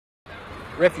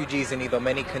Refugees in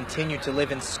Idomeni continue to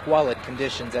live in squalid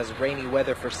conditions as rainy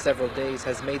weather for several days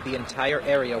has made the entire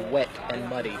area wet and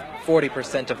muddy.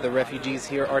 40% of the refugees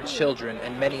here are children,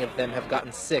 and many of them have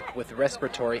gotten sick with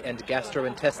respiratory and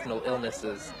gastrointestinal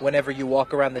illnesses. Whenever you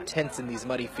walk around the tents in these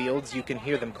muddy fields, you can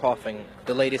hear them coughing.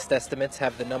 The latest estimates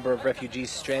have the number of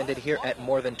refugees stranded here at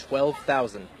more than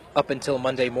 12,000. Up until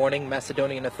Monday morning,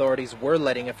 Macedonian authorities were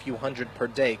letting a few hundred per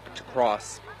day to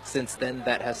cross. Since then,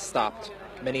 that has stopped.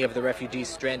 Many of the refugees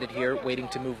stranded here, waiting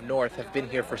to move north, have been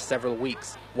here for several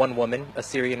weeks. One woman, a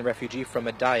Syrian refugee from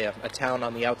Adaya, a town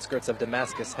on the outskirts of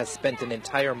Damascus, has spent an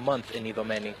entire month in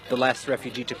Idomeni. The last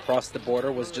refugee to cross the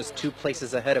border was just 2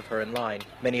 places ahead of her in line.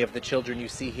 Many of the children you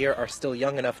see here are still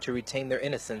young enough to retain their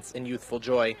innocence and youthful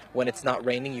joy. When it's not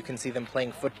raining, you can see them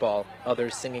playing football,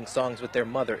 others singing songs with their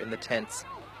mother in the tents.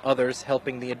 Others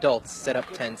helping the adults set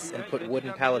up tents and put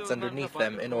wooden pallets underneath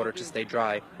them in order to stay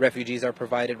dry. Refugees are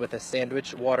provided with a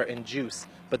sandwich, water, and juice,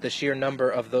 but the sheer number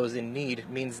of those in need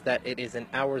means that it is an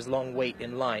hours-long wait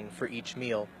in line for each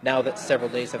meal. Now that several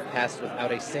days have passed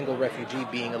without a single refugee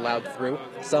being allowed through,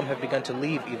 some have begun to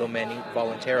leave Idomeni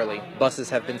voluntarily. Buses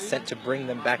have been sent to bring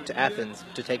them back to Athens,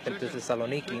 to take them to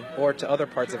Thessaloniki, or to other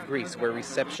parts of Greece where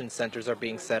reception centers are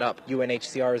being set up.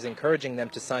 UNHCR is encouraging them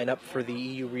to sign up for the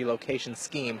EU relocation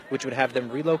scheme, which would have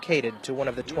them relocated to one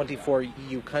of the 24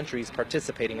 EU countries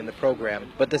participating in the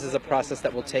program. But this is a process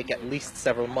that will take at least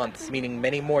several months, meaning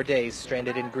many more days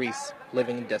stranded in Greece,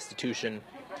 living in destitution.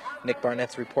 Nick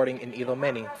Barnets reporting in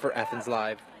Idomeni for Athens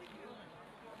Live.